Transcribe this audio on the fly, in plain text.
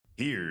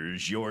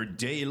Here's your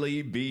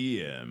daily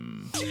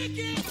BM.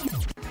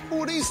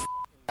 Who are these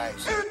guys?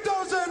 It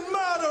doesn't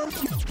matter.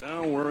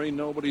 Don't worry,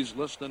 nobody's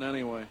listening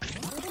anyway.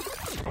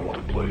 I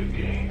want to play a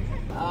game.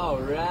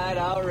 All right.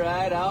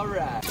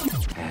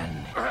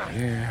 And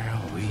here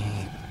we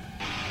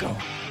go.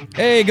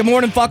 Hey, good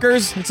morning,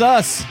 fuckers. It's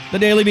us, the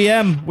Daily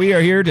BM. We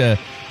are here to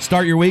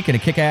start your week in a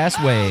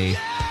kick-ass way.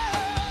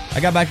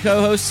 I got my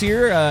co-hosts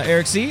here,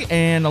 Eric C.,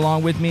 and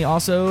along with me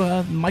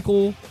also,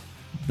 Michael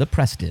the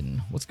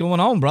Preston. What's going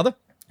on, brother?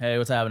 Hey,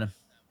 what's happening?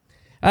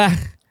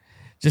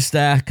 Just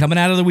coming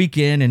out of the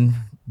weekend in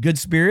good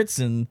spirits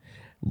and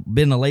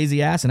been a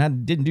lazy ass, and I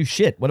didn't do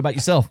shit. What about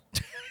yourself?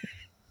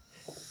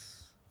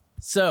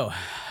 So,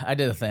 I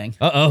did a thing.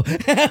 Uh-oh.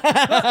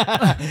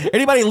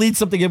 Anybody lead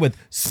something in with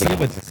suck,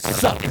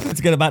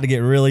 it's about to get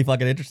really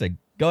fucking interesting.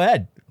 Go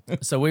ahead.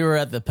 So, we were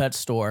at the pet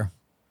store,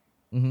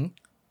 and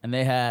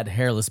they had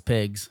hairless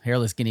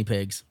guinea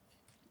pigs.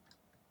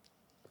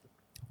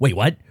 Wait,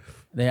 what?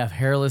 They have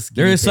hairless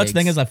guinea There pigs. is such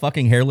thing as a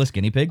fucking hairless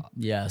guinea pig?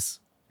 Yes.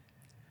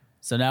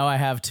 So now I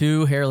have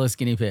 2 hairless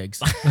guinea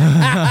pigs. You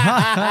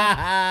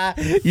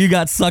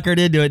got suckered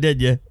into it,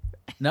 didn't you?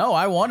 No,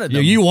 I wanted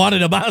them. You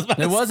wanted them.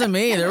 It wasn't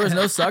me. There was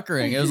no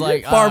suckering. It was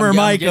like Farmer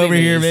Mike over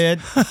here,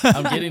 man.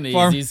 I'm getting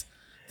these.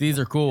 These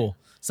are cool.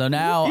 So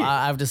now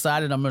I've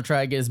decided I'm going to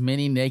try to get as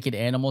many naked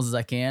animals as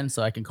I can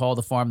so I can call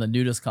the farm the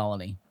nudist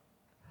colony.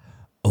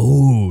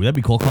 Oh, that'd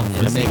be cool.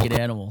 The naked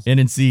animals.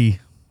 NC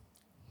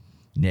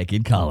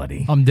Naked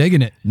Colony. I'm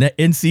digging it.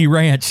 NC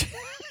Ranch.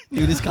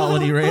 Nudist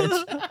Colony Ranch.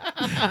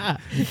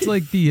 It's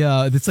like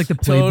the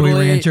Playboy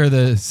Ranch or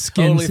the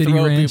Skin City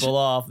throw Ranch. people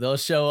off. They'll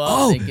show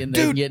up thinking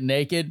they can get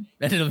naked,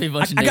 and it'll be a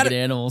bunch of naked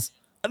animals.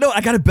 No,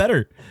 I got it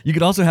better. You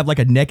could also have like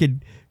a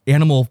naked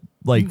animal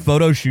like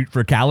photo shoot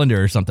for a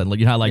calendar or something. Like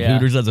you know how like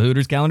Hooters does a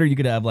Hooters calendar? You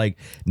could have like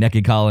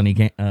Naked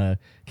Colony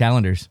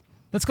calendars.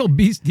 That's called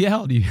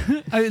bestiality.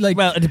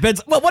 Well, it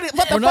depends. Well, what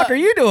the fuck are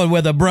you doing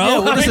with them, bro? Yeah,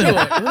 what are you doing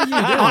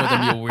with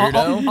them, you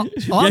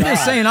weirdo? I'm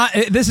just saying,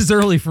 this is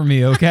early for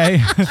me, okay?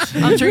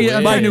 I'm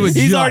trying to adjust.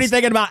 He's already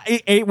thinking about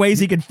eight ways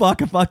he can fuck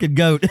a fucking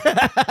goat.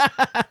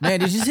 Man,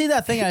 did you see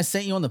that thing I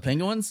sent you on the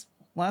penguins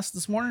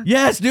this morning?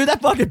 Yes, dude,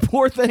 that fucking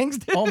poor things.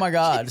 Dude. Oh my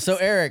God. So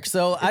Eric,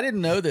 I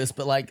didn't know this,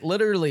 but like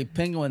literally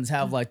penguins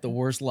have like the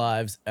worst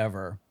lives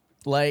ever.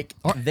 Like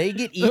they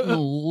get eaten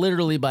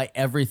literally by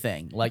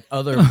everything, like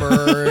other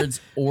birds,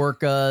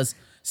 orcas,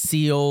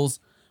 seals.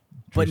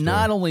 But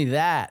not only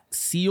that,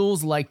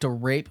 seals like to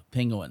rape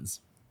penguins.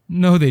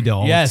 No, they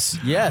don't. Yes,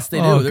 they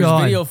do. Oh, There's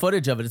God. video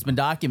footage of it. It's been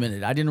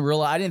documented. I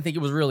didn't think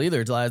it was real either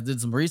until I did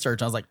some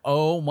research. I was like,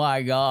 oh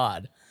my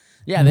God.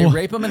 Yeah, they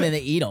rape them and then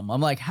they eat them.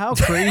 I'm like, how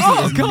crazy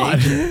is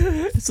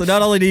nature? So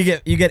not only do you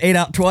get ate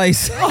out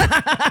twice.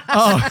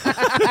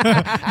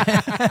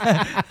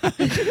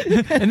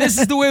 And this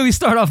is the way we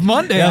start off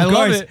Monday. Yeah, I of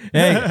love course. it.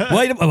 Hey,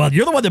 well,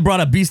 you're the one that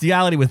brought up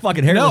bestiality with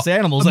fucking hairless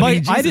animals.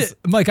 Mike, I mean, Jesus.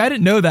 I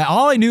didn't know that.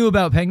 All I knew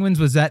about penguins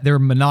was that they're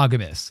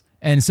monogamous.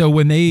 And so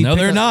when they No,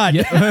 they're not.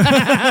 The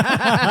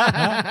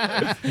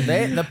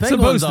penguins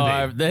Supposed to be.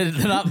 are. They're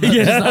not.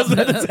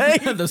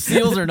 The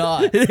seals are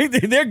not.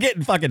 They're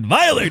getting fucking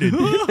violated.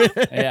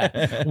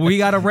 Yeah. we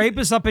got a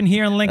rapist up in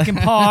here in Lincoln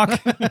Park.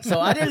 So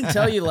I didn't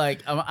tell you,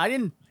 like,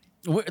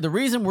 the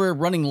reason we're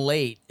running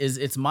late is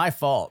it's my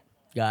fault,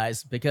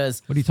 guys,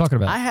 because What are you talking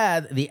about? I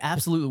had the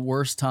absolute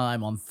worst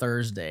time on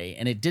Thursday,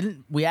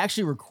 and we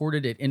actually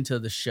recorded it into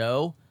the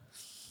show,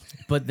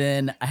 but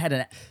then I had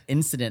an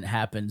incident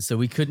happen, so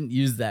we couldn't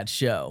use that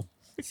show.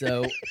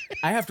 So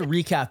I have to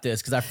recap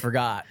this because I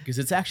forgot, because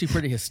it's actually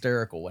pretty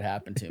hysterical what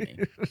happened to me.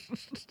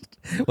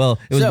 Well,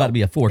 it was about to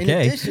be a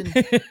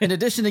 4K. In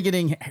addition to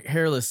getting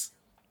hairless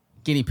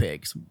guinea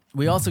pigs,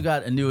 we also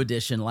got a new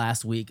addition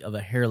last week of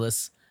a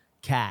hairless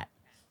cat,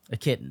 a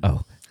kitten.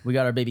 Oh. We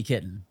got our baby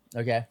kitten.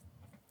 Okay.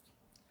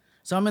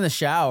 So I'm in the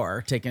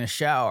shower, taking a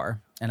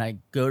shower, and I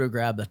go to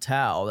grab the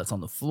towel that's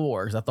on the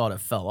floor because I thought it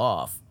fell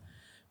off.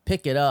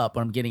 Pick it up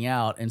when I'm getting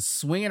out and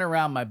swing it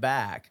around my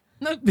back,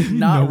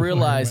 not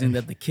realizing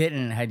that the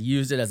kitten had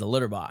used it as a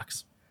litter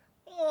box.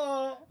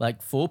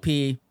 Like full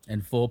pee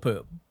and full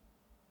poop.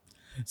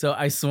 So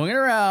I swung it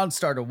around,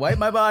 started to wipe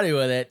my body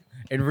with it,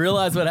 and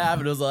realized what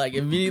happened. It was like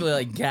immediately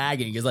like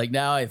gagging. Because like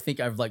now I think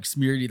I've like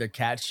smeared either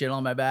cat shit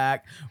on my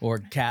back or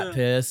cat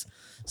piss.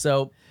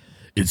 So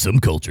In some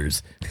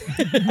cultures.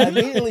 I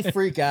immediately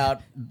freak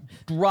out,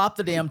 drop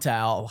the damn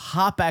towel,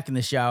 hop back in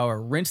the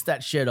shower, rinse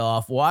that shit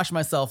off, wash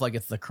myself like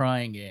it's the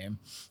crying game.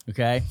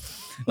 Okay?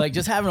 Like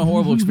just having a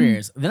horrible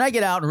experience. Then I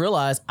get out and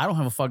realize I don't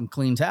have a fucking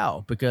clean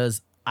towel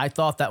because I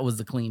thought that was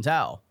the clean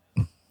towel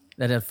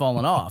that had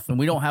fallen off. And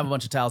we don't have a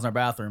bunch of towels in our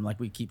bathroom. Like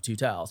we keep 2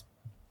 towels.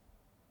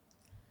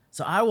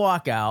 So I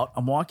walk out.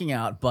 I'm walking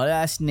out butt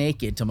ass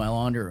naked to my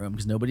laundry room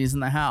because nobody's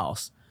in the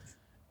house.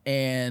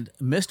 And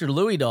Mr.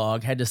 Louie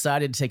Dog had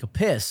decided to take a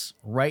piss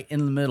right in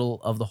the middle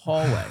of the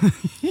hallway.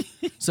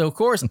 So, of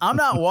course, I'm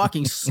not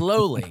walking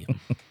slowly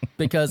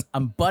because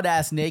I'm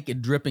butt-ass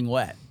naked, dripping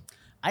wet.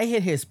 I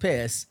hit his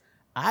piss.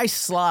 I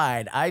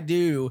slide. I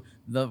do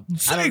the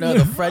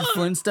Fred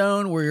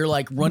Flintstone where you're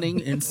like running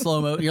in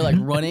slow mo. You're like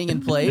running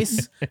in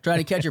place, trying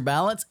to catch your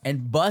balance,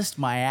 and bust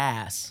my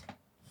ass.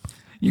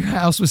 Your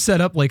house was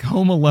set up like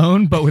Home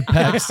Alone, but with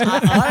pecs.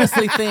 I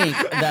honestly think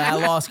that I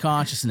lost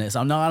consciousness.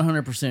 I'm not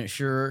 100%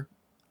 sure.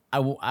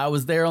 I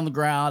was there on the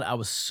ground. I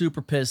was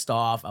super pissed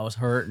off. I was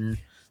hurting.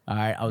 All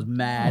right, I was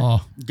mad.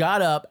 Oh.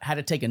 Got up, had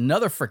to take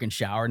another freaking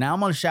shower. Now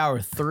I'm on shower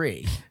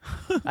 3.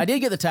 I did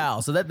get the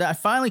towel, so that I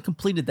finally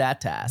completed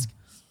that task.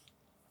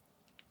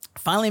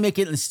 Finally make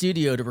it in the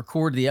studio to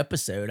record the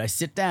episode. I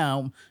sit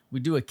down. We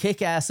do a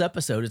kick-ass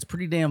episode. It's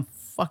pretty damn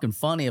fucking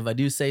funny if I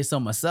do say so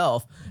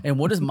myself. And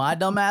what does my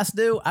dumb ass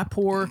do? I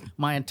pour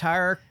my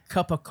entire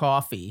cup of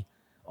coffee,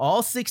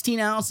 all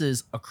 16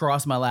 ounces,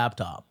 across my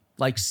laptop,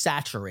 like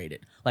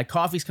saturated. Like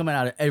coffee's coming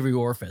out of every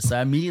orifice. So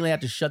I immediately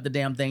had to shut the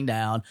damn thing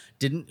down.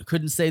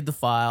 Couldn't save the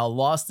file,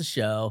 lost the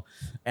show.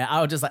 And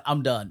I was just like,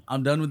 I'm done.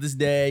 I'm done with this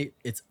day.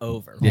 It's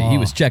over. Yeah, he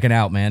was checking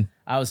out, man.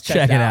 I was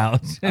checking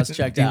out. I was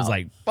checked out. He was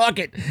like, fuck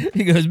it.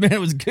 He goes, man, it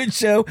was a good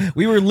show.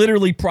 We were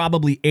literally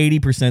probably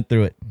 80%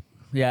 through it.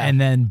 Yeah. And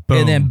then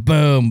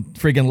boom.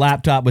 Freaking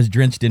laptop was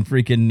drenched in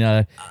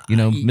freaking,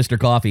 Mr.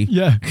 Coffee.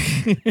 Yeah.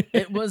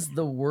 It was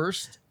the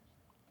worst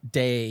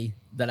day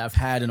that I've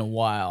had in a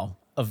while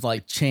of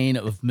like chain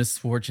of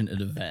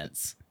misfortunate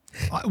events.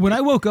 When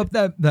I woke up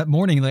that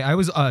morning, like I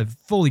was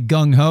fully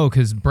gung ho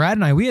because Brad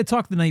and we had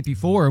talked the night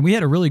before and we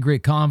had a really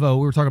great convo.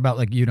 We were talking about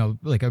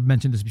like I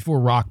mentioned this before,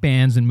 rock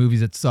bands and movies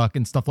that suck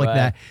and stuff like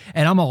that.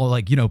 And I'm all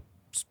like,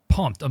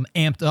 pumped. I'm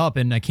amped up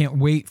and I can't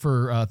wait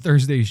for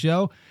Thursday's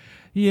show.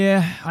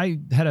 Yeah, I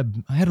had a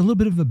little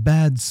bit of a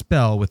bad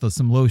spell with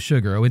some low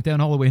sugar. I went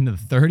down all the way into the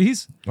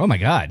 30s. Oh my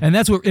God. And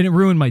it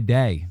ruined my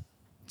day.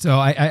 So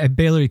I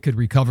barely could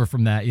recover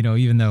from that,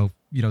 even though,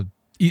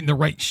 eating the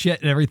right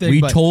shit and everything.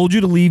 We told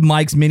you to leave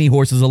Mike's mini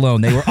horses alone.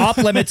 They were off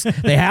limits.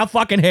 They have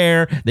fucking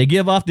hair. They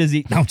give off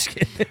dizzy. No, I'm just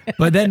kidding.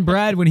 But then,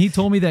 Brad, when he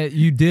told me that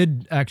you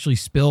did actually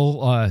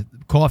spill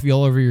coffee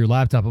all over your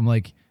laptop, I'm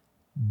like,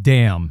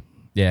 damn.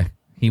 Yeah,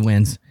 he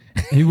wins.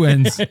 He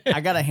wins.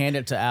 I got to hand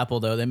it to Apple,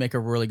 though. They make a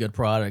really good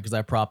product because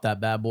I propped that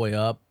bad boy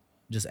up,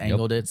 just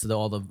angled it so that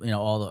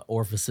all the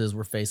orifices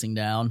were facing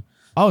down.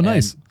 Oh,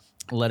 nice.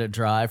 Let it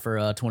dry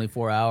for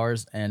 24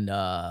 hours and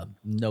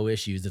no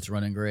issues. It's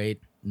running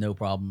great. No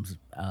problems.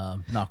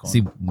 Knock on. See,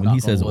 when he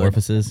says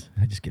orifices,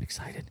 I just get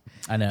excited.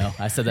 I know.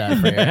 I said that.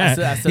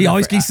 I said he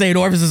always keeps saying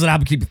orifices,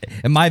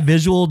 and my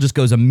visual just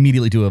goes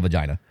immediately to a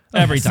vagina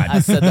every time. I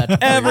said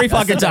that every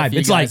fucking time.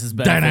 It's like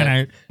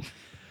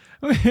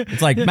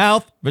it's like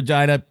mouth,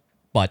 vagina,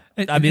 butt.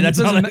 I mean,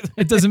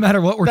 it doesn't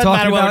matter what we're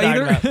talking about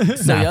either.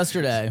 So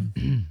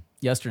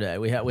yesterday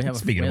we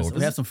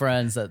have some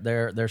friends that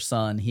their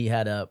son, he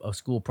had a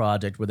school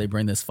project where they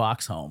bring this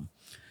fox home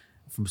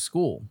from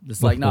school.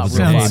 It's like not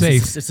real fox.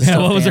 It's a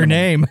stuffed what was her animal.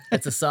 name?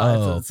 It's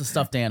a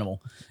stuffed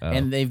animal,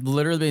 and they've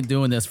literally been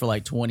doing this for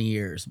like 20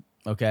 years.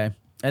 Okay,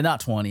 and not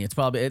 20. It's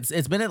probably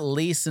it's been at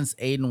least since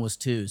Aiden was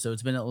 2, so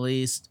it's been at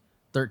least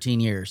 13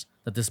 years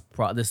that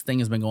this thing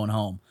has been going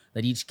home.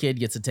 That each kid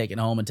gets to take it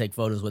home and take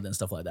photos with it and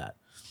stuff like that.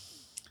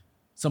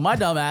 So my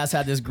dumb ass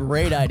had this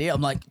great idea.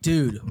 I'm like,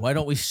 dude, why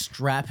don't we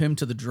strap him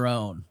to the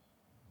drone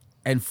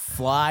and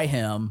fly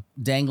him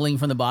dangling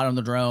from the bottom of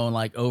the drone,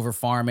 like over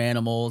farm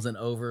animals and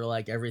over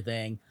like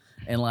everything.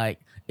 And like,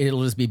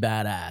 it'll just be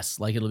badass.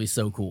 Like, it'll be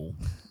so cool.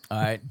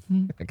 All right.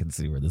 I can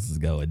see where this is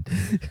going.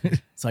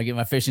 So I get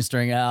my fishing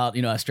string out.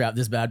 I strap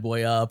this bad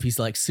boy up. He's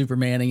like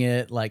Supermaning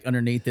it, like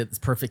underneath it. It's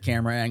perfect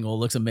camera angle.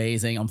 Looks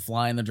amazing. I'm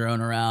flying the drone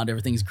around.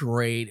 Everything's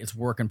great. It's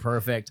working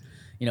perfect.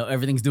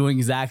 Everything's doing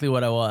exactly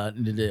what I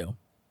wanted to do.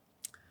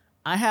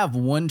 I have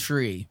one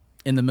tree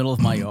in the middle of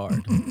my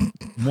yard.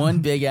 One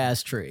big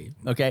ass tree.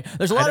 Okay.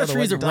 There's a lot of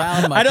trees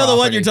around my I know property. the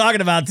one you're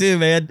talking about too,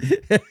 man.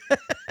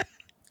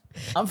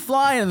 I'm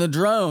flying the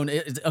drone.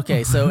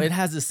 So it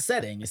has this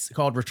setting. It's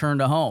called return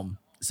to home.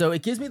 So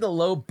it gives me the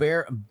low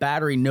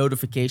battery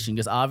notification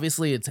because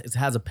obviously it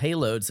has a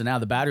payload. So now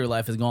the battery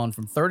life has gone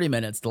from 30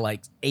 minutes to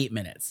like 8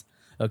 minutes.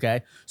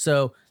 Okay.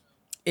 So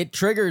it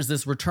triggers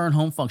this return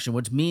home function,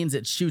 which means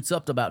it shoots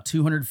up to about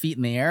 200 feet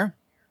in the air,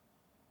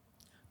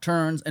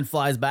 turns and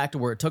flies back to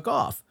where it took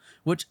off,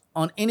 which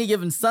on any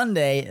given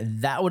Sunday,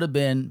 that would have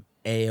been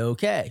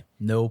A-okay.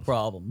 No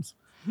problems.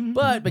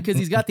 But because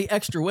he's got the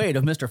extra weight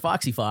of Mr.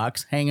 Foxy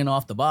Fox hanging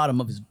off the bottom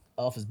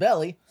of his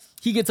belly,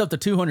 he gets up to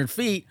 200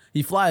 feet.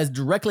 He flies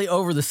directly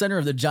over the center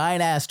of the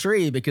giant ass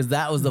tree because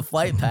that was the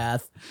flight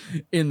path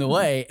in the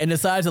way, and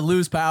decides to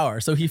lose power.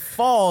 So he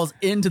falls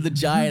into the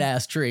giant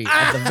ass tree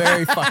at the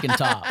very fucking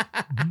top.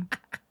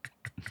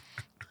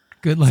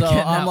 Good luck getting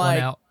that one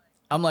out.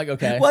 I'm like,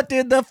 okay. What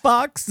did the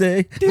fox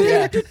say?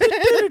 Yeah.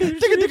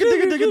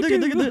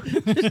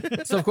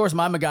 So of course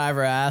my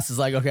MacGyver ass is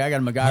like, okay, I got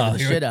to MacGyver the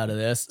shit out of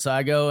this. So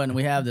I go and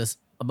we have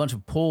a bunch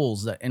of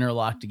poles that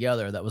interlock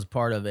together. That was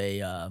part of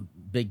a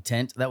big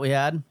tent that we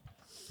had.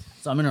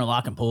 So I'm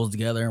interlocking poles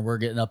together and we're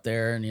getting up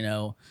there and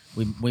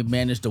we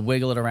managed to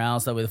wiggle it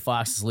around so that way the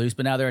fox is loose.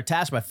 But now they're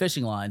attached by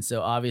fishing lines.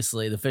 So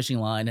obviously the fishing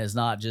line has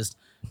not just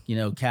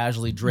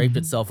casually draped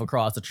itself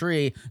across the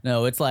tree.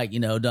 No, it's like,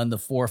 done the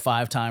 4 or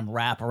 5 time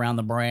wrap around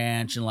the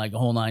branch and like a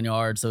whole 9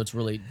 yards. So it's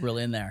really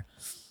in there.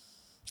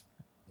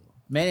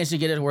 Managed to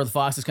get it where the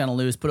fox is kind of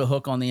loose, put a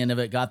hook on the end of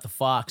it, got the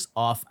fox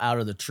off out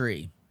of the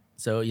tree.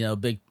 So,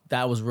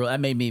 that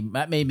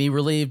made me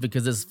relieved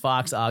because this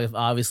fox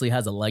obviously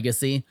has a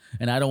legacy,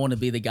 and I don't want to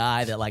be the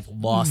guy that like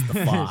lost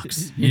the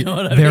fox. You know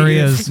what I mean? There he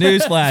is.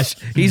 Newsflash.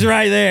 He's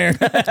right there.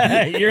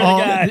 You're the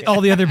guy.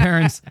 All the other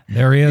parents.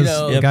 There he is.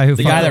 The guy who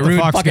the guy that the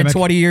ruined fox fucking gimmick.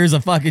 20 years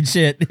of fucking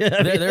shit.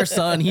 Their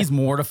son, he's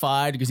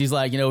mortified because he's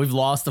like, we've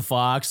lost the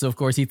fox. So of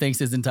course he thinks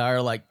his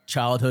entire like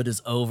childhood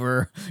is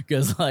over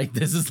because like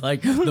this is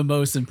like the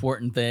most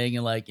important thing.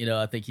 And like,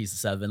 I think he's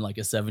 7, like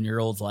a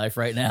 7-year-old's life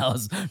right now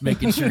is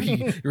making sure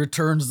he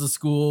returns to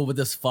school with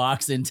this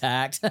fox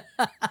intact.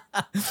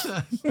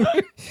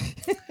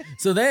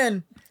 So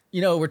then,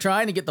 we're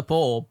trying to get the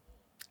pole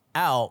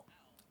out,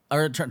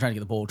 or trying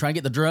to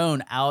get the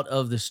drone out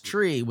of this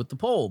tree with the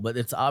pole, but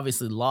it's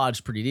obviously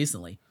lodged pretty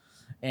decently.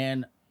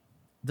 And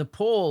the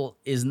pole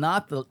is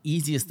not the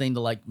easiest thing to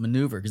like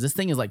maneuver because this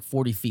thing is like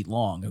 40 feet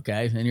long.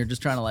 Okay. And you're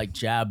just trying to like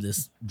jab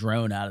this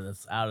drone out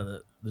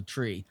of the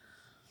tree.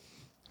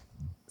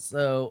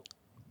 So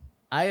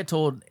I had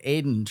told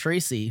Aiden and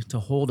Tracy to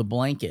hold a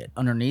blanket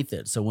underneath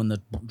it. So when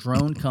the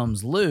drone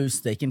comes loose,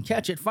 they can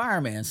catch it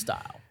fireman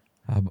style.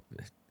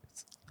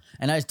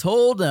 And I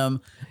told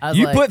them,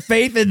 You put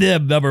faith in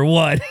them, number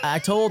one. I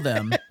told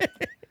them,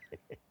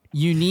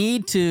 you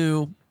need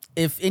to,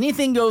 if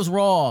anything goes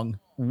wrong,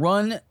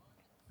 run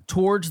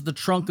towards the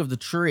trunk of the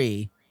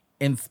tree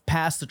and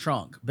past the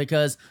trunk.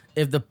 Because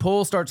if the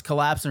pole starts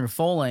collapsing or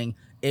falling,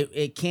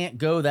 it can't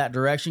go that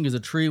direction because the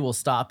tree will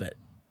stop it.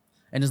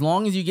 And as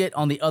long as you get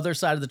on the other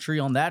side of the tree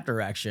on that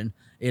direction,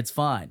 it's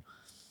fine.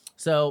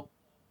 So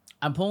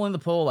I'm pulling the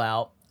pole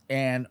out,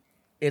 and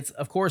it's,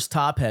 of course,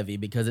 top heavy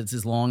because it's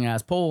this long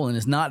ass pole and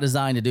it's not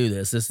designed to do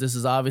this. This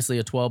is obviously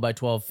a 12 by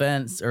 12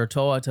 fence or a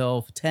 12 by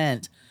 12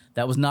 tent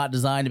that was not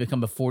designed to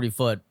become a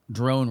 40-foot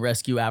drone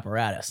rescue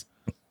apparatus.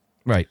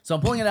 Right. So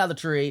I'm pulling it out of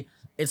the tree.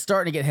 It's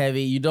starting to get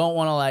heavy. You don't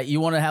want to you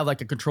want to have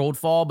like a controlled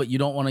fall, but you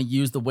don't want to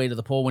use the weight of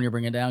the pole when you're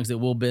bringing it down because it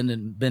will bend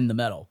the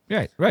metal.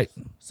 Right.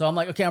 So I'm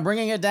like, okay, I'm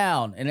bringing it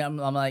down. And I'm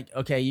like,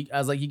 okay, I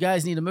was like, you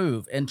guys need to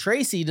move. And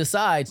Tracy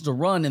decides to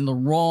run in the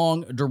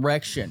wrong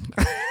direction.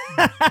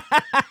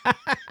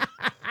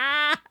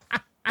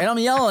 And I'm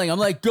yelling. I'm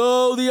like,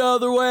 go the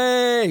other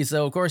way.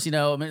 So, of course,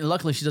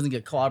 luckily she doesn't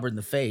get clobbered in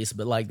the face,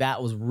 but like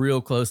that was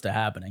real close to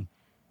happening.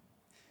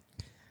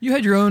 You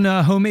had your own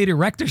homemade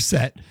erector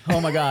set.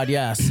 Oh, my God,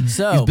 yes.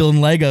 So He's building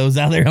Legos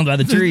out there by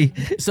the tree.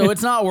 So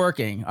it's not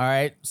working, all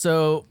right?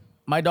 So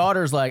my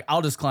daughter's like,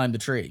 I'll just climb the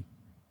tree.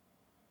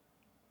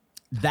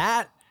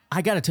 That,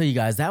 I got to tell you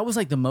guys, that was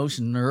like the most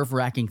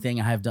nerve-wracking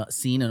thing I have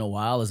seen in a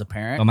while as a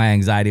parent. Oh, my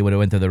anxiety would have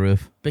went through the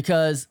roof.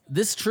 Because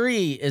this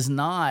tree is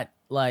not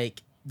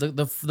like,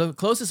 the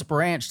closest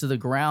branch to the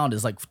ground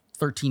is like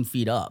 13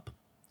 feet up.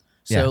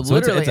 So Yeah, so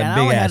literally, it's a and I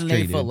only had big-ass an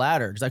tree, 8-foot dude.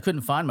 ladder because I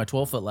couldn't find my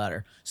 12-foot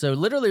ladder. So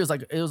literally,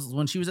 it was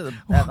when she was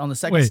on the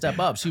second Wait. step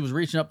up, she was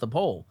reaching up the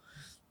pole.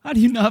 How do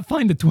you not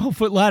find a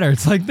 12-foot ladder?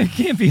 It's like they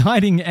can't be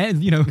hiding,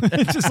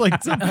 it's just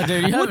like some,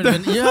 Dude, you haven't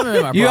been in my You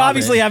property.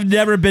 obviously have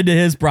never been to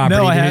his property.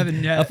 No, I dude.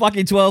 haven't yet. A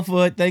fucking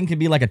 12-foot thing could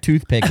be like a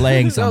toothpick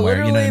laying So somewhere. You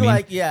know literally,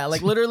 what I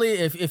mean? literally,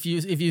 if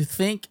you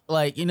think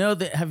like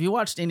have you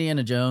watched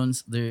Indiana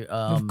Jones?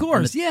 of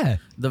course, yeah.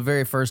 The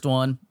very first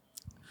one.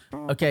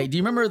 Okay, do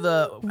you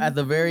remember at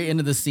the very end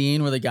of the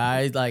scene where the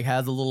guy like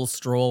has a little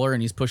stroller and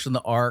he's pushing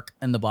the ark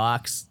and the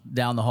box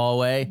down the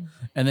hallway,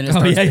 and then it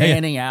starts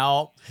panning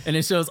out and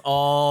it shows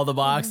all the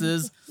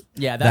boxes?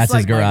 Yeah, That's like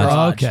his garage. My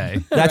garage.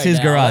 Okay. That's right his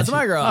now. garage. That's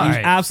my garage. He's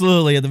All right.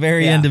 absolutely at the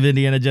very Yeah. end of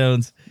Indiana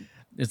Jones.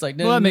 It's like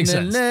Well, that makes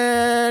sense.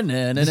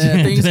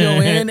 things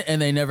go in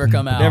and they never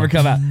come out. Never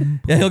come out.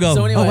 Yeah, he'll go.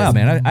 So anyways- oh wow,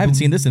 man! I haven't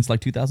seen this since like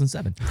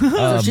 2007.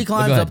 So she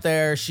climbs go up ahead.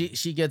 there.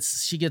 She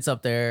gets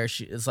up there.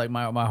 It's like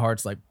my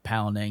heart's like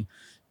pounding.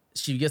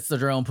 She gets the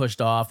drone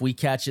pushed off. We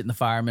catch it in the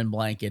fireman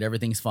blanket.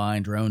 Everything's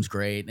fine. Drone's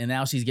great. And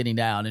now she's getting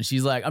down. And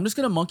she's like, I'm just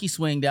going to monkey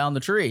swing down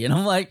the tree. And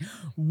I'm like,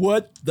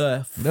 what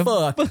the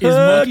fuck is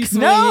monkey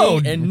swinging?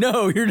 No. And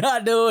no, you're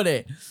not doing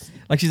it.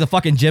 Like she's a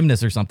fucking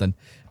gymnast or something.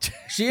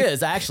 She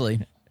is,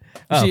 actually.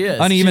 Oh, She is.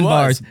 uneven She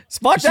was. bars.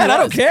 Fuck She that! I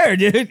don't was. care,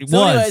 dude. So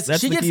Was anyways, That's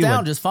she the gets key down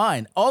word. just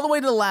fine. All the way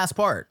to the last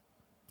part.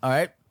 All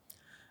right.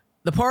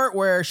 The part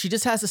where she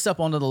just has to step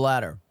onto the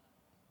ladder.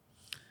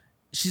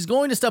 She's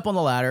going to step on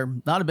the ladder.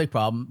 Not a big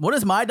problem. What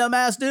does my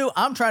dumbass do?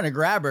 I'm trying to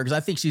grab her because I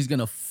think she's going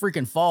to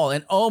freaking fall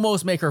and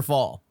almost make her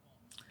fall.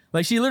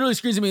 Like she literally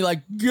screams at me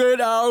like, get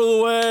out of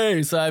the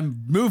way. So I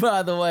move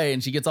out of the way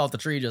and she gets off the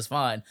tree just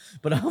fine.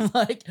 But I'm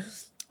like,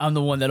 I'm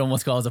the one that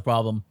almost caused a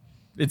problem.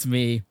 It's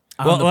me.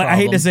 I'm the Well, I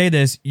hate to problem. say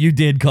this, you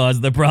did cause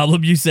the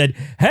problem. You said,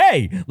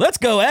 "Hey, let's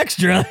go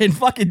extra and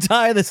fucking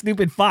tie the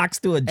stupid fox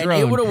to a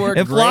drone would've worked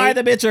and fly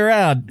the great. bitch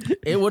around."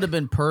 It would have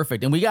been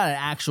perfect. And we got an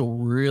actual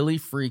really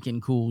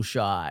freaking cool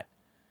shot.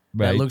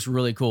 Right. That looks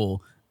really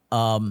cool.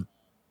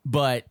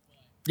 But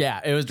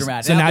Yeah, it was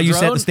dramatic. So now the you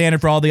set drone- the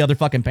standard for all the other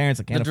fucking parents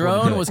that can't The afford to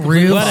drone do was it.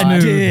 completely Real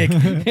fine.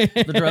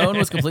 smooth. The drone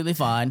was completely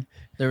fine.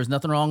 There was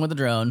nothing wrong with the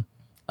drone.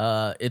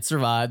 It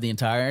survived the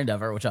entire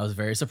endeavor, which I was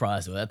very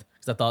surprised with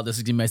because I thought this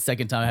was gonna be my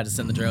second time I had to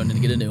send the drone in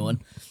to get a new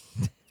one.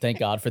 Thank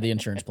God for the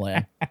insurance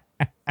plan.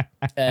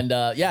 And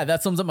yeah,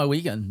 that sums up my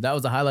weekend. That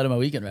was the highlight of my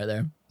weekend right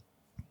there.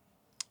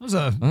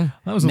 That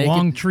was a Naked-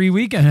 long tree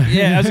weekend.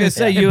 Yeah, I was gonna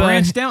say, it you,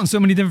 branched out in so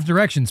many different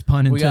directions.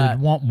 Pun We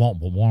intended.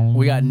 got-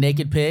 We got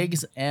naked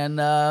pigs and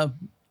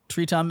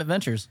tree time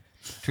adventures.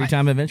 Tree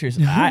time adventures.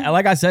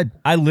 Like I said,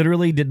 I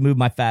literally did move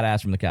my fat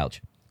ass from the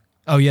couch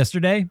Oh,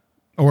 yesterday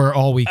or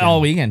all weekend?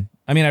 all weekend.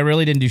 I mean, I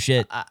really didn't do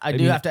shit. I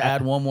do have to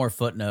add one more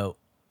footnote.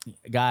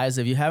 Guys,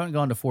 if you haven't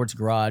gone to Ford's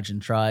Garage and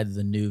tried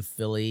the new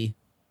Philly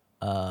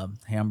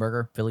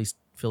hamburger, Philly,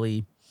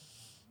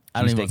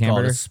 I don't even know what Cheesesteak it's called,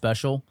 hamburger? it's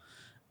special.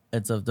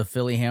 It's the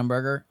Philly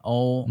hamburger.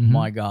 Oh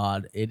my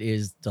God, it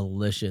is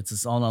delicious.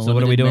 It's on a So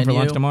what are we doing for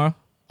lunch tomorrow?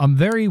 I'm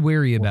very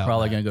weary We're about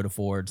probably that. gonna go to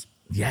Ford's.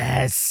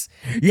 Yes.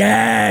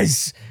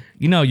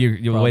 You know, your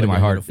way Probably to my gonna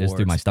go heart to is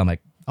through my Ford's. stomach.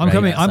 I'm Right.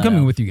 coming. Yes, I'm I coming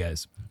know. with you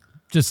guys.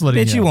 Just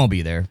letting Bitch, you you know. won't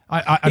be there.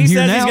 I'm He here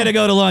says now. he's gonna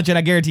go to lunch, and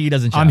I guarantee he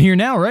doesn't. I'm show. here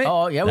now, right?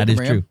 Oh yeah, we That can is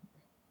bring true. him.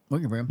 We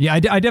can bring him. Yeah, I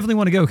definitely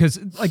want to go because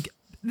like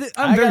I'm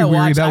I very gotta weary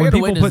watch- about I when gotta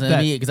people witness put him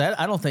that. eat, because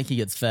I don't think he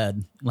gets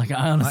fed. Like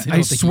I honestly, I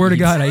don't think swear he to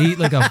God, eats. I eat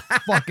like a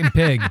fucking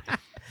pig.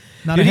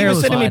 Not Dude, a he was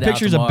hairless sending me find out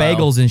pictures of tomorrow.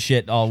 bagels and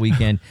shit all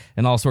weekend,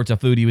 and all sorts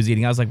of food he was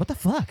eating. I was like, "What the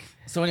fuck?"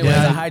 So anyways,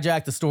 Yeah. I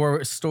hijacked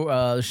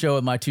the show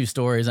with my two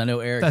stories. I know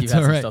Eric, That's you had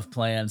all some right. stuff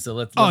planned, so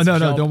let's Oh, no,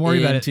 jump don't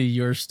worry about it. into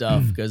your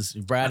stuff because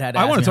Brad had to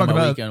I ask wanna me talk how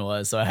my about- weekend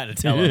was, so I had to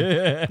tell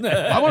him.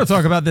 I want to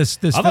talk about this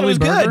I thought it Philly was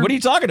burger. good. What are you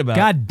talking about?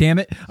 God damn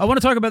it! I want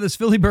to talk about this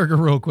Philly burger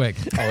real quick.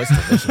 Oh, it's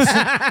delicious.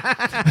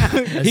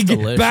 It's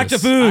delicious. back to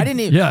food. I didn't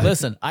even Yeah.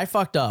 listen. I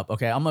fucked up.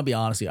 Okay, I'm gonna be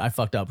honest with you. I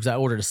fucked up because I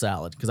ordered a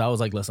salad because I was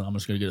like, listen, I'm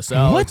just gonna get a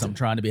salad. What? 'cause I'm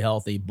trying to be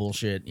healthy.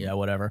 Bullshit. Yeah,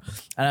 whatever.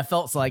 And I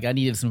felt like I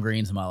needed some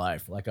greens in my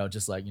life. Like I was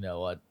just like, you know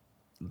what?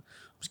 I'm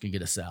just gonna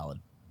get a salad.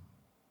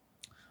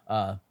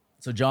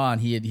 So John,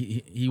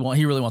 he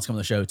really wants to come to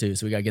the show too,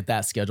 so we gotta get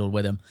that scheduled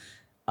with him.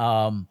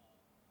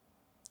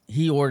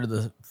 He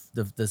ordered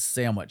the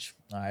sandwich.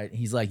 All right,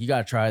 he's like, you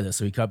gotta try this.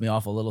 So he cut me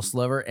off a little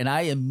sliver, and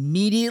I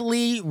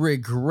immediately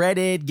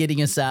regretted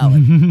getting a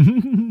salad.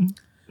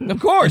 Of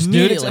course,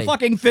 dude. It's a Immediately.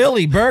 fucking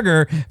Philly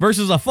burger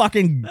versus a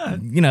fucking,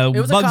 It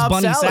was Bugs a Cobb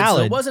Bunny salad, so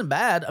salad. it wasn't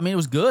bad. I mean, it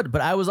was good,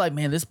 but I was like,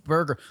 man, this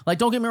burger. Like,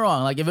 don't get me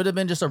wrong. Like, if it had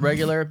been just a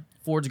regular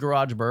Ford's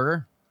Garage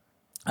burger,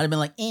 I'd have been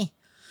like, eh.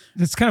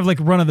 It's kind of like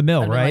run of the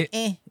mill, I'd have been right?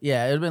 like, eh.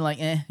 Yeah, it'd have been like,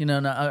 eh. You know,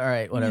 no, all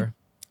right, whatever.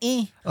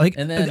 Eh. Like,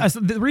 And then-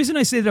 the reason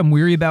I say that I'm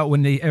weary about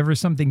when ever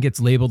something gets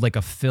labeled like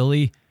a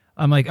Philly,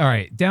 I'm like, all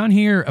right, down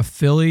here, a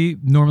Philly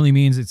normally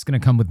means it's going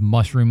to come with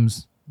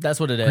mushrooms, That's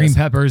what it is. green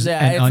peppers, Yeah,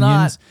 and it's onions.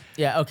 Not,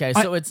 yeah, okay.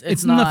 So it's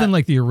not, not nothing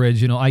like the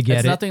original. I get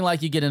it's it. nothing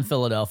like you get in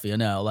Philadelphia.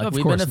 No, like Of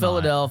we've been course to not.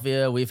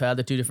 Philadelphia. We've had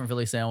the two different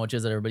Philly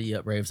sandwiches that everybody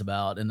raves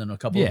about, and then a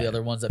couple of Yeah, the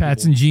other ones that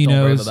Pat's people and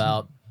don't rave Geno's.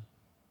 about.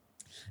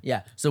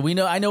 Yeah, so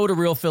I know what a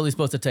real Philly's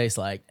supposed to taste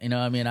like. You know,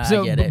 what I mean, I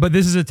So, get it. but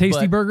this is a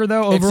tasty But burger,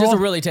 though. It's Overall, just a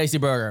really tasty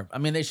burger. I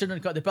mean, they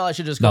probably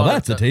should just No, call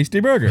that's it. a tasty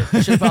burger.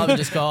 They should probably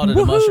just call it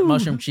a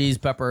mushroom, cheese,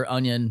 pepper,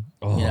 onion.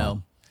 You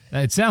know,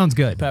 it sounds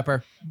good.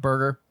 pepper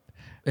burger.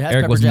 It has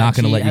Eric pepper was jack not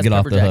gonna cheese- let it you has get off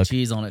pepper the jack hook.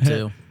 cheese on it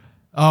too.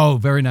 Oh,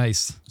 very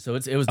nice. So it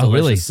was delicious. Oh,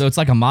 really? So it's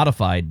like a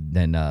modified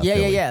then.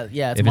 Philly. yeah.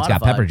 It's if it's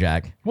got modified. pepper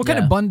jack. What kind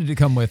Yeah. of bun did it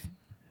come with?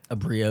 A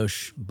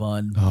brioche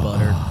bun,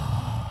 buttered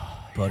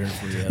brioche.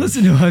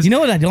 Listen to us. You know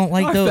what I don't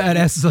like Our though? fat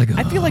ass is like,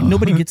 I feel like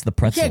nobody gets the You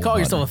pretzel. can't call bun.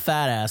 yourself a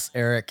fat ass,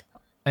 Eric.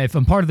 if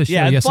I'm part of the show,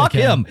 Yeah, yes, fuck I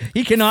can. him.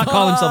 He cannot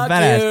call himself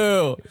fat ass.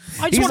 You.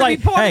 I just He's want to like,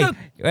 be part hey, of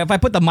the. if I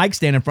put the mic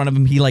stand in front of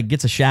him, he like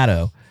gets a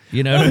shadow.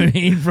 You know what I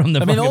mean? From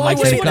the I mean, the fucking only mic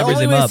stand, way, it the covers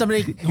only him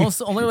way up.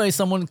 only way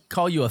someone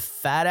call you a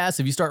fat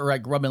ass if you start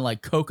like rubbing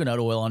like coconut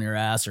oil on your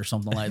ass or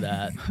something like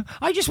that.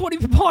 I just want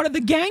to be part of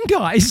the gang,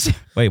 guys.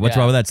 Wait, what's Yeah.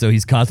 wrong with that? So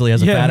he's constantly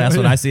has a Yeah. fat ass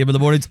when I see him in the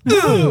mornings.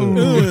 So,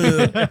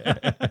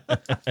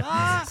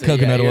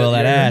 Coconut you're- oil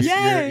that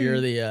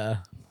you're- ass.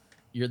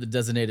 You're the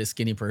designated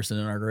skinny person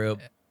in our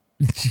group.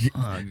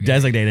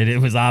 Designated. It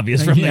was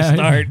obvious from Yeah. the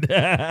start.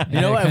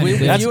 You know what?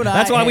 That's, You and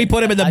that's I, why we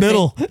put him in the I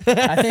middle.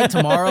 I think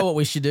tomorrow what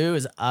we should do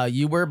is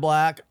you wear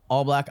black,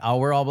 all black. I'll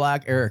wear all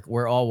black. Eric,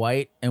 we're all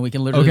white, and we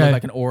can literally Okay. look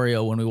like an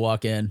Oreo when we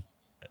walk in.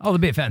 Oh,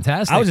 that'd be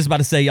fantastic. I was just about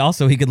to say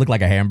also he could look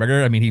like a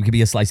hamburger. I mean, he could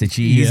be a slice of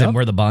cheese Yep. and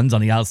wear the buns on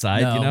the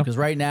outside, No, you know? because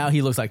right now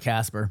he looks like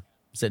Casper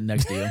sitting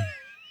next to you.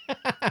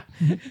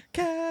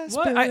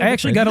 What? I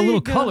actually got a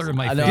little color in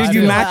my I face. know, Dude, I you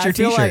feel match like- your I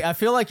feel t-shirt. Like, I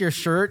feel like your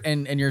shirt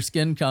and your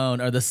skin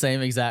cone are the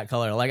same exact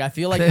color. Like I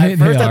feel like They at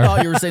first I are.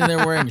 thought you were sitting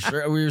there wearing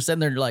shirt. We were sitting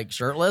there like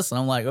shirtless, and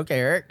I'm like, okay,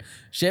 Eric,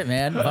 shit,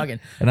 man, fucking.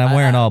 And I'm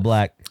wearing all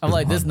black. I'm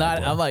like this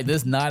 9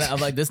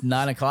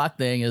 o'clock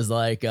thing is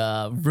like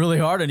really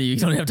hard on you. You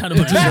don't have time to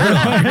put your shirt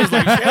on. You're just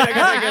like, shit, I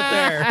gotta get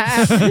there.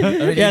 I mean,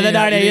 Yeah, you the didn't-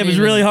 9 you a.m. didn't is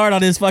even- really hard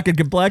on his fucking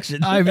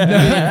complexion. I've you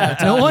didn't have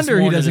no time this wonder he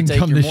morning doesn't take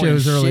come your to morning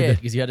shows early.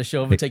 because you had to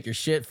show up and take your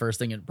shit first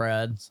thing at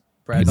Brad's.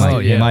 Hey, Oh,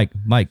 Mike, yeah.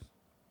 Mike,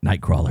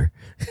 Nightcrawler.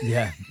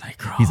 Yeah,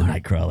 Nightcrawler. He's a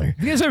Nightcrawler.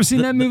 You guys ever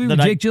seen that movie with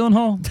night- Jake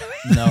Gyllenhaal?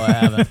 No, I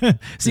haven't.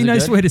 See, Is it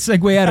nice good? way to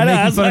segue out I of know, I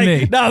making was fun like,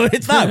 of me. no,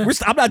 it's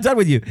not. I'm not done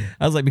with you.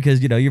 I was like, because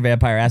your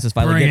vampire ass is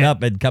finally Bring getting it.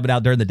 up and coming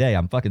out during the day.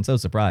 I'm fucking so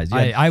surprised.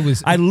 Yeah. I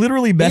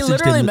literally He messaged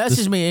literally him.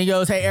 messaged me and he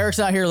goes, "Hey, Eric's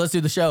not here. Let's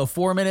do the show.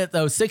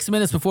 6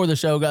 minutes before the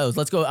show goes.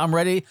 Let's go. I'm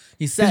ready."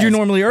 He says, you're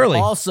normally early.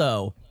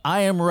 Also,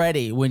 I am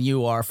ready when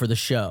you are for the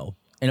show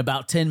in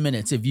about 10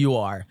 minutes. If you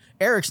are,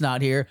 Eric's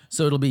not here,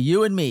 so it'll be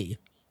you and me.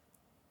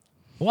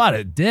 What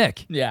a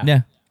dick. Yeah.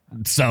 Yeah.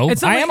 So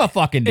It's not I like- am a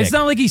fucking dick. It's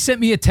not like he sent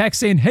me a text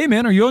saying, "Hey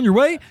man, are you on your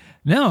way?"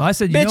 No, I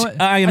said, "You Bitch, know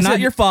what? I am I not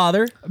said, your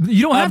father.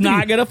 You don't have I'm to.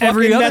 not be. gonna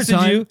every fucking other message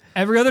time, you.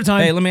 Every other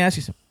time. Hey, let me ask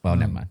you something. Oh,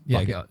 never mind. yeah,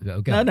 Fuck go, it.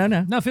 go, go.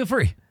 No. No, feel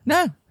free.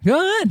 No. Go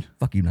ahead.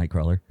 Fuck you,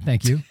 Nightcrawler.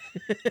 Thank you.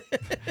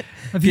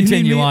 If you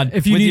Continue need me, on.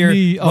 If you with need your-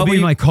 me, I'll what be were in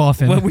you- my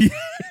coffin.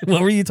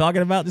 What were you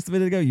talking about just a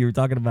minute ago? You were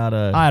talking about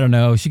I don't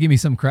know. She gave me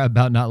some crap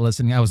about not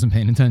listening. I wasn't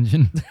paying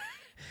attention.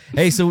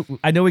 Hey, so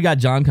I know we got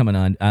John coming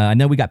on. I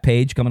know we got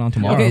Paige coming on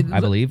tomorrow. I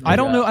believe. I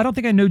don't know. I don't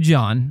think I know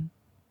John.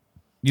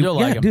 You'll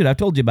like him. dude. I've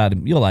told you about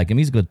him. You'll like him.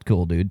 He's a good,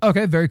 cool dude.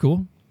 Okay, very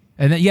cool.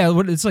 And then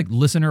it's like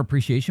Listener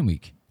Appreciation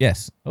Week.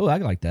 Yes. Oh, I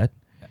like that.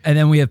 And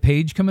then we have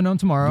Paige coming on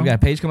tomorrow. We got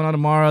Paige coming on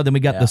tomorrow. Then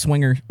we got the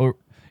swingers. Or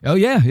Oh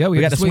yeah, we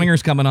got the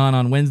swingers coming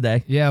on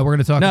Wednesday. Yeah, we're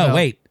gonna talk. No, about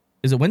wait.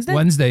 Is it Wednesday?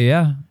 Wednesday.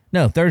 Yeah,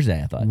 No,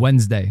 Thursday. I thought.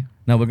 Wednesday.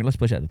 No, let's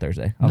push that to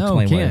Thursday. I'll No,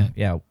 explain why. can't.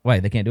 Yeah.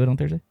 Why they can't do it on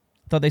Thursday?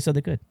 I thought they said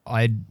they could.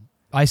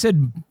 I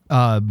said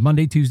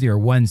Monday, Tuesday, or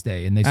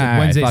Wednesday, and they said All right,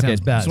 Wednesday fuck sounds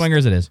it. best.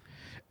 Swingers it is.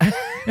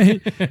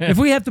 If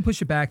we have to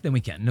push it back, then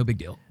we can. No big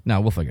deal.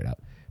 No, we'll figure it out.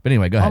 But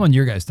anyway, go ahead. I'm on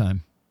your guys'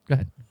 time. Go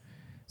ahead.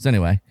 So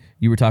anyway,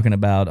 you were talking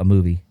about a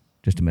movie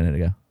just a minute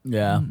ago.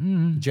 Yeah.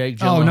 Jake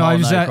Gyllenhaal, Oh, no, I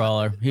just-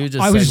 Nightcrawler. He was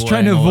just I was just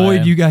trying to segueing avoid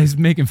away. you guys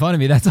making fun of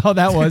me. That's all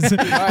that was. All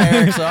right,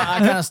 Eric, so I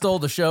kind of stole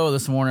the show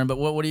this morning, but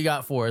what do you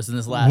got for us in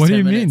this last What 10 do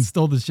you minutes? mean?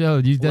 Stole the show?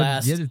 You did.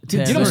 Last you 10 You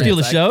don't minutes. steal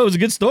the show. It was a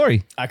good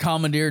story. I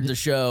commandeered the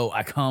show.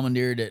 I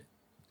commandeered it.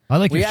 I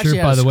like We your actually shirt,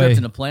 had by a the script way.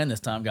 and a plan this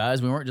time,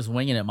 guys. We weren't just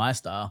winging it my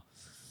style.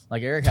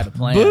 Like Eric had a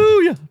plan.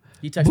 Booyah.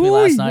 He texted me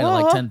last Booyah. night at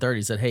like 10:30.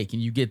 He said, "Hey, can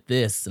you get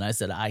this?" And I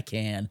said, "I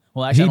can."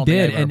 Well, actually, I He don't did,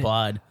 think I even and-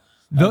 replied.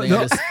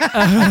 The-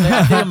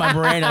 I think in my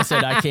brain I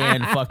said, "I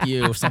can." Fuck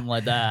you, or something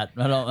like that.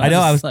 I don't. I know.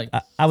 just like.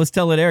 I was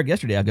telling Eric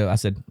yesterday. I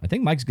said, I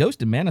think Mike's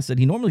ghosted, man. I said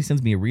he normally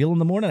sends me a reel in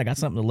the morning. I got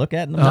something to look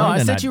at in the No, morning. I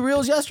and sent you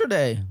reels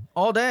yesterday,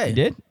 all day. You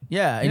did?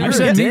 Yeah, and You you're a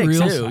sent me dick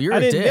reels. too. You're I a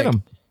didn't dick. get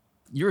them.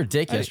 You were a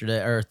dick yesterday,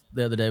 or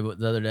the other day.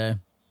 The other day.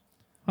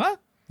 Huh?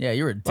 Yeah,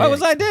 you were a dick. Why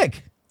was I a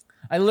dick?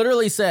 I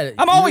literally said,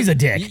 I'm always a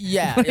dick.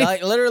 Yeah,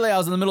 like literally, I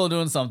was in the middle of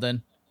doing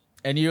something,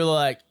 and you were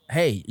like,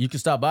 "Hey, you can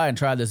stop by and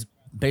try this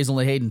Basil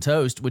and Hayden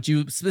toast," which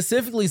you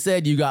specifically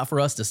said you got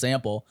for us to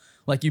sample.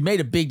 Like you made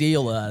a big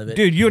deal out of it.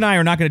 Dude, you and I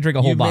are not going to drink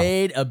a whole You bottle.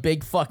 made a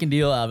big fucking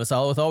deal out of it.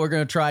 So I thought we are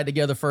gonna try it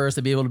together first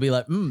and be able to be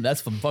like,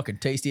 that's some fucking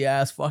tasty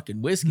ass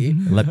fucking whiskey.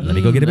 Let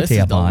me go get a This is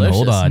tampon.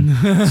 Hold delicious.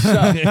 on.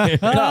 So,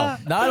 no,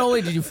 not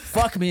only did you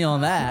fuck me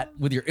on that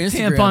with your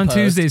Instagram Tampon post,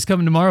 Tuesday's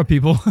coming tomorrow,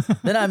 people.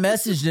 then I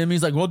messaged him.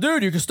 He's like, "Well,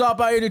 dude, you can stop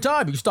by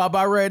anytime. You can stop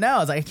by right now." I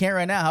was like, "I can't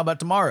right now. How about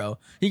tomorrow?"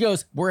 He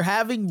goes, "We're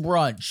having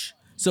brunch."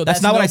 So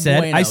That's not what no I said.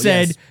 bueno, I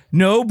said, yes.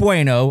 no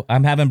bueno.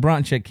 I'm having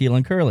brunch at Keel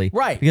and Curly.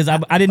 Right. Because I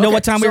didn't know Okay,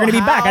 what time we were so going to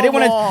be back. I didn't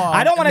want to. how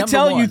I don't want to long?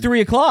 tell Number you one.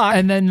 3 o'clock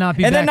And then not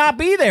be and back. then not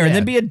be there and Yeah.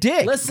 then be a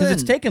dick because it's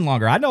Listen. taking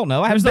longer. I don't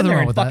know. I haven't There's been nothing there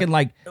wrong in with fucking that.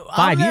 like I'm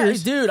 5 not-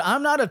 years. dude.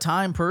 I'm not a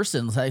time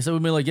person. Like, so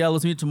we'd be like, "Yeah,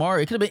 let's meet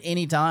tomorrow." It could have been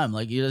any time.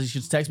 Like, you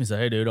just text me, and say,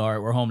 "Hey, dude, all right,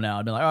 we're home now."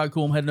 I'd be like, "All right,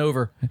 cool, I'm heading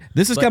over."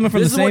 This is But coming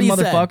from the this is what same he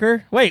said.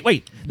 motherfucker.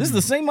 Wait. This is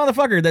the same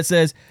motherfucker that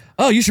says,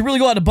 "Oh, you should really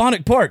go out to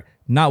Bonnet Park."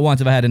 Not once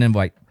have I had an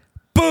invite.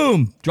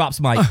 Boom! Drops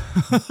mic.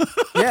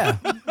 Yeah,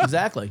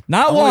 exactly.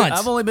 Not once.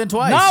 I've only been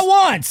twice. Not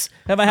once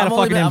have I had I've a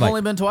only fucking been, I've invite.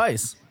 only been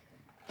twice.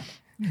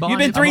 You've Bonnie,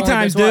 been I've 3 only been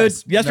times,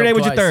 twice. dude. Yesterday Nope,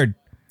 was your twice. third.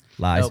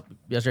 Lies. Nope.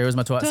 Yesterday was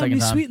my second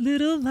time. sweet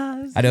little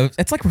lies. I know.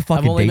 It's like we're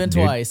fucking I've only dating, been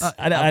dude. twice. I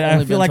I've feel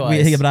only been like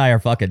twice. him and I are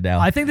fucking now.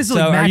 I think this is So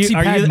like are you, Maxi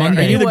are Pad you,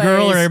 Monday. are you the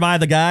girl or Anyways- am I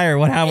the guy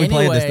or how are we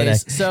playing this today?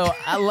 Anyways, so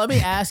let me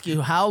ask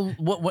you,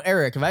 what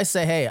Eric? If I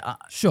say, "Hey,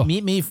 Sure.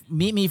 meet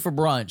me for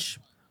brunch,"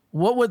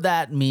 what would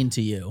that mean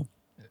to you?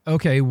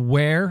 Okay,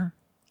 where?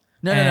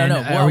 No. And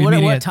are we What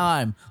meeting what at-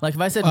 time? Like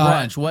if I said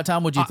brunch, what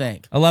time would you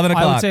think? 11 I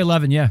o'clock. would say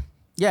 11. Yeah.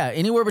 Yeah,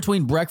 anywhere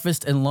between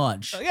breakfast and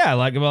lunch. yeah,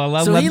 like about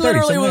 11, So he 11:30,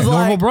 literally was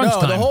somewhere. like, Normal brunch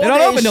no, the time. whole They don't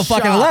day's open till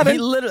fucking shot.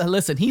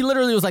 11. He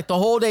literally was like, the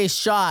whole day's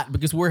shot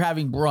because we're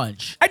having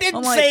brunch. I didn't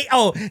I'm like, say,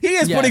 he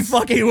is Yes. putting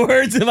fucking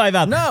words in my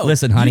mouth. No.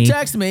 Listen, honey. You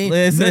text me.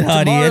 Listen,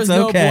 honey, "Tomorrow's it's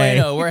no okay.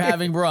 bueno, we're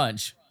having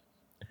brunch.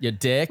 You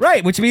dick.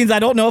 Right, which means I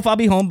don't know if I'll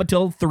be home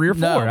until 3 or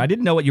 4. No. I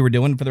didn't know what you were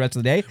doing for the rest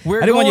of the day. We're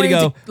I didn't want you to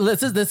go,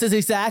 This is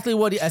exactly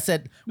what I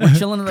said. We're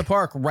chilling in the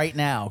park right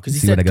now because he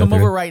See what I said, go "Come through?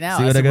 over right now."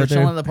 See I what I said, go "We're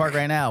chilling through? in the park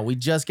right now. We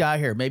just got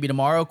here. Maybe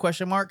tomorrow?" ?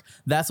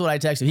 That's what I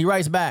texted. He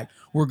writes back,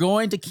 "We're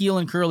going to Keel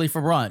and Curly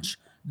for brunch. ...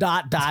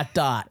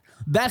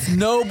 That's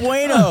no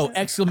bueno! !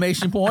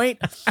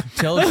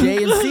 Tell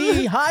J and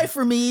C hi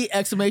for me! !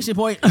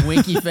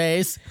 Winky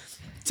face.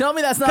 Tell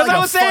me that's not Because like I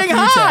was a fuck saying you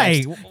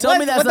hi. text. Tell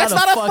me that's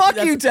not a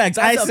fuck you text.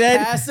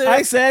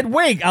 I said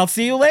wink. I'll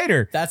see you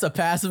later. That's a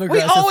passive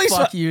aggressive always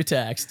fuck you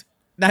text.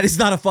 That is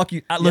not a fuck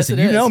you. Listen,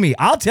 it you is. know me.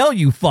 I'll tell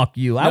you fuck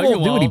you. I No, you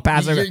won't do any won't.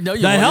 passive. No,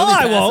 you the won't. hell You'll be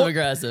I won't.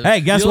 passive-aggressive.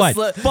 Hey, guess You'll what?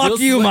 slip- Fuck you'll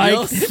you, slip- Mike.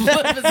 You'll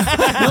slip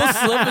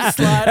and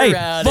slide Hey,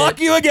 around fuck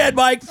it. you again,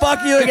 Mike.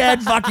 Fuck you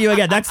again. Fuck you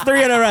again. That's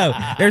 3 in a row.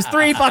 There's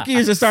 3 fuck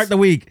yous to start the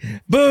week.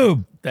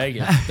 Boom. Thank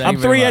you. I'm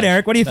 3 in,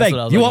 Eric. What do you That's think?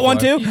 what I was You want one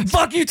looking too?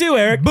 Fuck you too,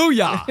 Eric.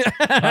 Booyah! All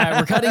right,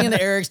 we're cutting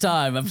into Eric's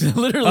time. I'm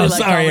literally Oh, like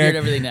sorry, commandeered Eric.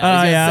 everything now. Oh, He's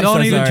got yeah, six- I'm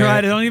Don't so even sorry.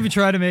 try to. Don't even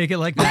try to make it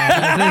like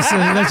that.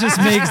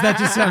 That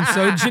just sounds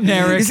so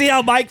generic. You see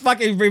how Mike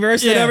fucking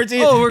reversed it Yeah. over to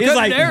you? Oh, we're He's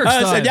cutting like, to Eric's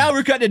so time. now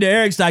we're cutting into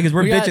Eric's time because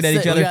we're we got bitching at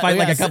each si- other, we got- fighting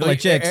we like a got- couple of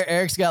chicks.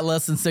 Eric's got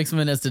less than 6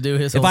 minutes to do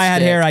his. If whole I had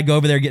shtick. hair, I'd go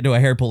over there and get into a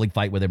hair pulling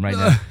fight with him right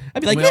now.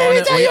 I'd be like, We all let me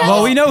know- tell we you all-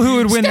 Well, we know who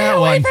would win stay that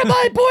away one. from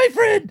my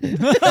boyfriend.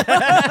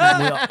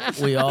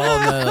 we all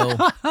know.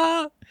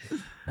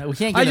 We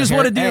can't. Get I just want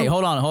wanna to do- Hey,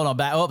 hold on.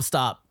 Back. Oh,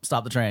 stop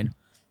the train.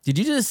 Did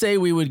you just say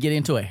we would get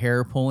into a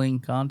hair pulling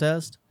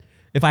contest?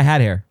 If I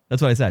had hair,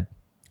 that's what I said.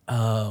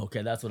 Oh,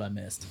 okay. That's what I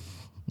missed.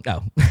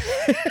 Oh.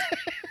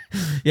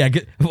 Yeah,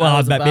 good. Well, I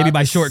was maybe about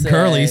by to short and say-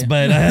 curlies,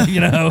 but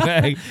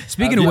hey.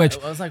 Speaking of which,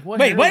 I was like, what?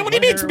 Wait, hair- what do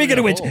you mean? hair are we Speaking of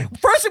gonna which, pull?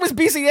 first it was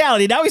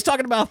bestiality. Now he's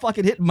talking about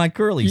fucking hitting my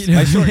curlies,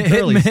 my short and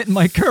hitting curlies.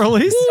 my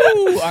curlies.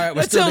 Ooh, all right,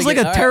 we're That still sounds like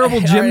digging- a all terrible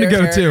all gym to go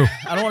Eric, to.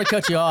 I don't want to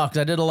cut you off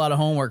because I did a lot of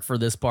homework for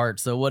this part.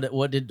 So what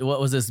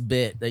was this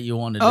bit that you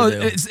wanted Oh, to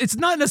do? it's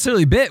not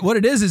necessarily a bit. What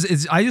it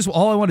is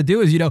all I want to do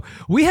is,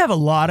 we have a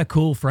lot of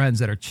cool friends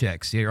that are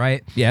chicks,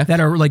 right? Yeah. That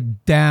are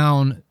like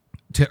down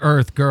to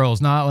earth girls,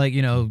 not like,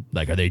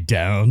 Like, are they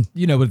down?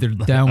 but they're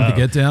down with the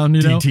get down,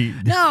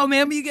 DT. No,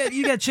 man,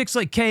 you got chicks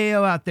like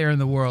KO out there in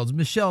the world,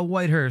 Michelle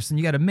Whitehurst, and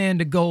you got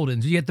Amanda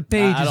Goldens, you get the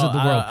Pages of the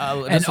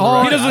world. And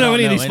all He doesn't know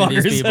any of these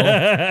fuckers.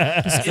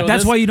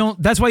 fuckers.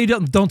 that's why you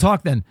don't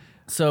talk then.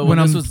 So when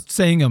this I'm was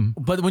saying them.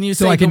 But when you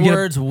So say I the can get-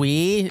 words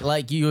 "we,"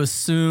 like you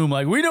assume,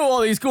 like we know all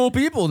these cool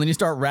people, and then you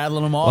start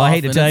rattling them off. I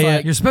hate to and tell it's you,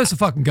 like, You're supposed to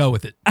fucking go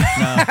with it. no,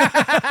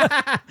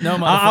 I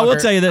will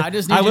motherfucker. tell you that- I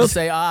just need I you will- to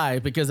say "I"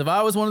 because if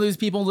I was one of these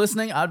people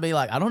listening, I'd be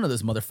like, I don't know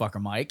this motherfucker,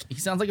 Mike. He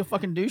sounds like a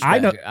fucking douchebag. I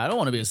know- I don't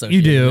want to be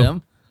associated You do. with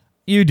him.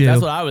 You do.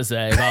 That's what I would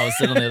say if I was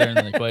sitting on the other end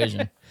of the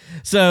equation.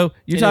 So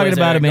you're talking Anyways,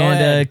 about Eric, go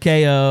Amanda ahead.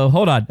 KO.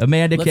 Hold on,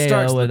 Amanda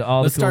KO and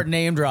all let's the cool. start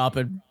name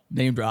dropping.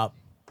 Name drop.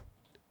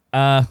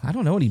 I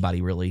don't know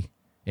anybody really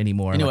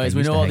anymore. Anyways, like I we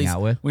used know to all hang these.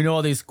 out with. We know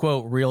all these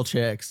quote real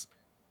chicks.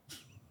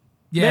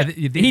 Yeah,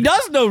 He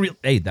does know.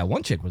 Hey, that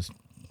one chick was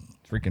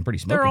freaking pretty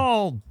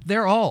smoking.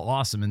 they're all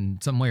awesome in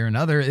some way or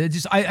another. It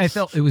just I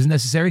felt it was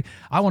necessary.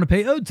 I want to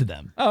pay ode to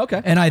them. Oh,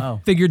 okay. And I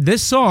figured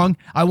this song,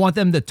 I want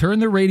them to turn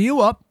their radio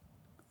up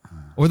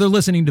or their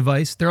listening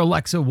device, their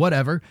Alexa,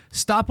 whatever.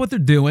 Stop what they're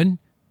doing.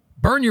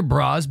 Burn your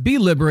bras, be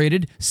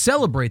liberated,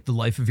 celebrate the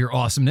life of your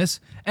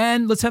awesomeness,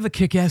 and let's have a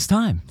kick-ass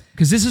time.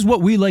 Because this is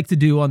what we like to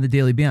do on the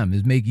Daily BM,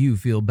 is make you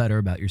feel better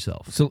about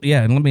yourself. So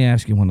yeah, and let me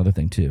ask you one other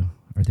thing too.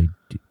 Are they?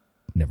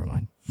 Never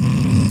mind.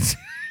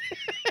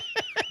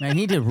 Man,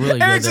 he did really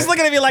good. Eric's just there.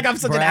 looking at me like I'm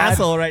such an Brad-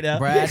 asshole right now.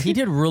 Brad, he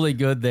did really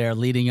good there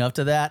leading up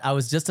to that. I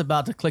was just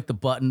about to click the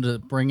button to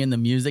bring in the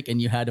music,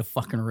 and you had to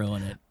fucking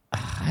ruin it.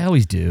 I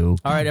always do.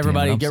 All right, God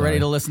everybody, damn it, I'm get ready sorry.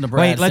 to listen to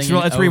Brad. Wait, let's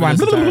singing over rewind.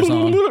 this entire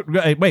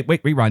song.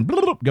 Wait, rewind.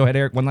 Go ahead,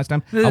 Eric. One last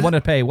time. I want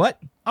to pay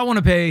what? I want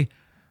to pay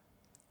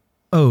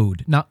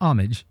ode, not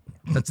homage.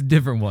 That's a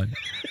different one.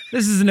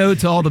 This is an ode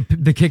to all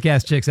the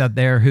kick-ass chicks out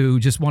there who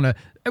just want to,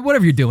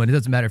 whatever you're doing, it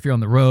doesn't matter if you're on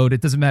the road, it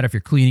doesn't matter if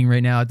you're cleaning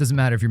right now, it doesn't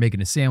matter if you're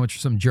making a sandwich or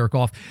some jerk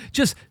off.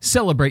 Just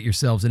celebrate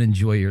yourselves and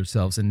enjoy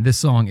yourselves. And this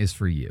song is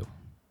for you.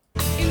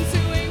 Into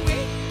a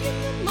wake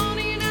in the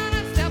morning and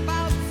I step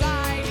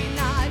outside and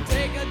I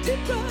take a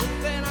deep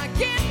breath and I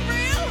get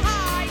real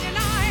high and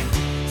I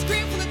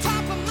scream from the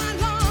top of my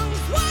lungs,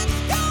 what's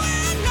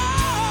going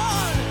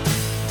on?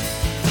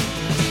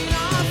 And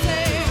I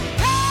say,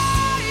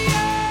 hey,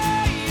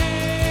 yeah, yeah,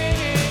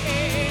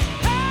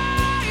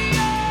 hey,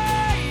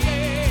 yeah,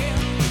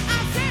 yeah. I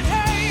said,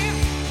 hey,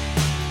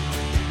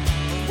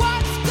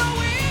 what's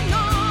going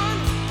on?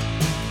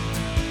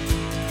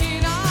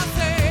 And I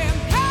said,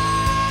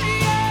 hey,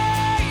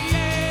 yeah,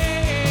 yeah,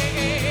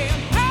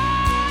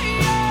 hey,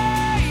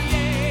 yeah,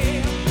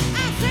 yeah. I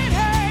said,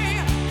 hey,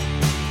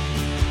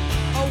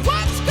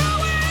 what's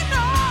going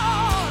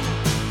on?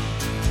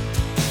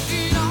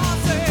 And I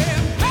said,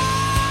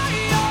 hey,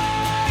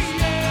 yeah,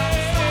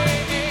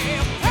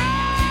 yeah,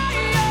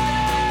 hey,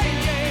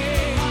 yeah,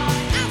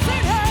 yeah. I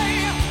said,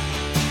 hey,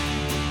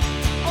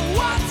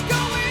 what's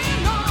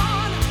going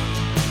on?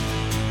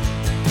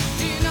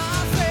 And I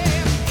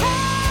said,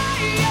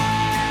 hey,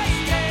 yeah,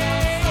 yeah,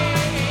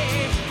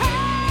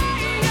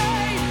 yeah. I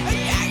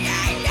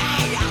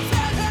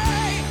said,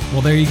 hey.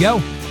 Well, there you go.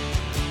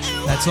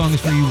 That song is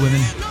for you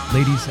women,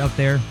 ladies out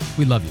there.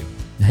 We love you.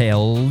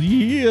 Hell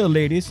yeah,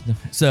 ladies.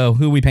 So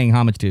who are we paying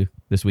homage to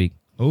this week?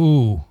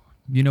 Oh,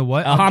 you know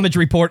what? A homage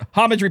report.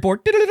 Homage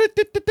report.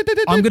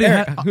 I'm gonna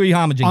Eric, ha- who are you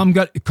homaging? I'm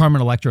got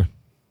Carmen Electra.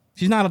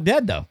 She's not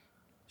dead though.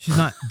 She's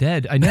not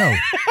dead. I know.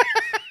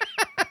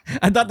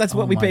 I thought that's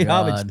what Oh we my pay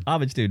God.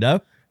 homage to. No,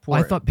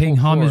 I thought paying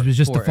homage was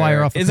just to poor fire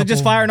Eric. off. is it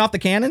just firing off the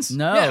cannons?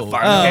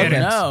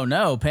 No,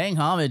 no. Paying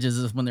homage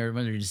is when they're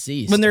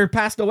deceased. When they're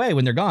passed away,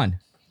 when they're gone.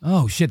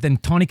 Oh shit! Then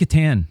Tawny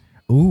Katan.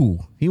 Ooh,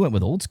 he went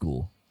with old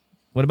school.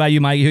 What about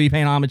you, Mike? Who are you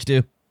paying homage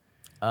to?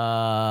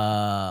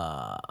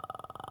 I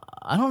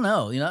don't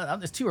know.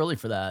 It's too early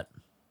for that.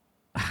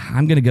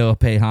 I'm gonna go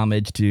pay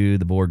homage to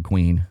the Borg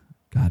Queen.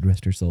 God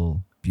rest her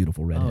soul.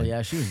 Beautiful redhead. Oh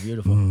yeah, she was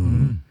beautiful.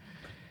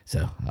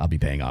 So I'll be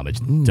paying homage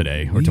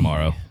today or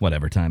tomorrow,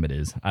 whatever time it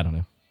is. I don't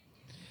know.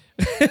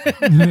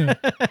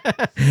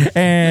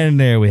 And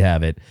there we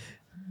have it.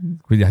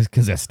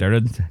 Because I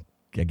started,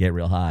 I get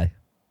real high.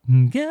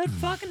 Get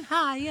fucking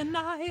high and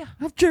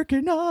I'm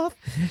jerking off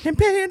and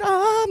paying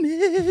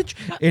homage.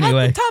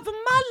 Anyway, top of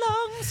my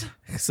lungs.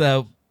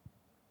 so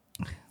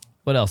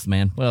what else,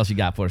 man? What else you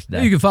got for us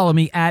today? You can follow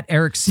me at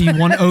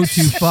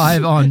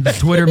EricC1025 on the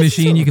Twitter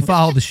machine. You can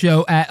follow the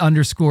show at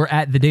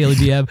 _ the Daily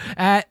BM,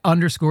 at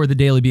 _ the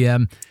Daily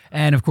BM.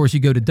 And of course, you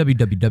go to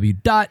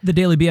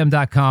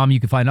www.thedailybm.com. You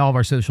can find all of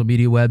our social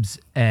media webs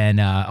and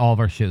all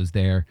of our shows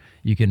there.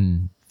 You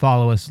can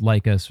follow us,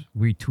 like us,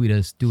 retweet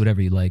us, do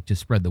whatever you like.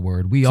 Just spread the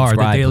word. We are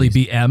the Daily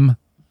BM.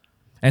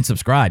 And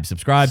subscribe.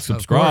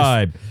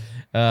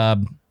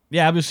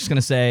 Yeah, I was just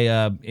gonna say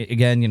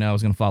again. I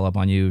was gonna follow up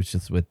on you. It's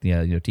just with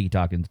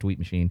TikTok and the tweet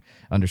machine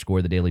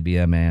 _ the Daily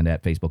BM, and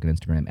at Facebook and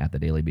Instagram at the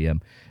Daily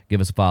BM. Give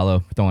us a follow.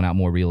 We're throwing out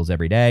more reels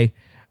every day.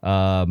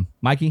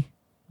 Mikey,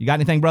 you got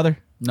anything, brother?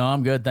 No,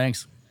 I'm good.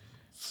 Thanks.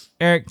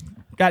 Eric,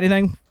 got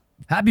anything?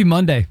 Happy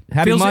Monday.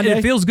 Happy Monday.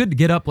 It feels good to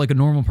get up like a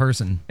normal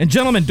person. And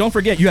gentlemen, don't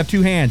forget you have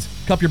two hands.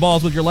 Cup your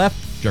balls with your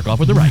left. Jerk off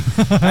with the right.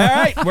 All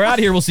right, we're out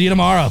of here. We'll see you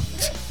tomorrow.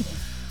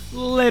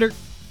 Later.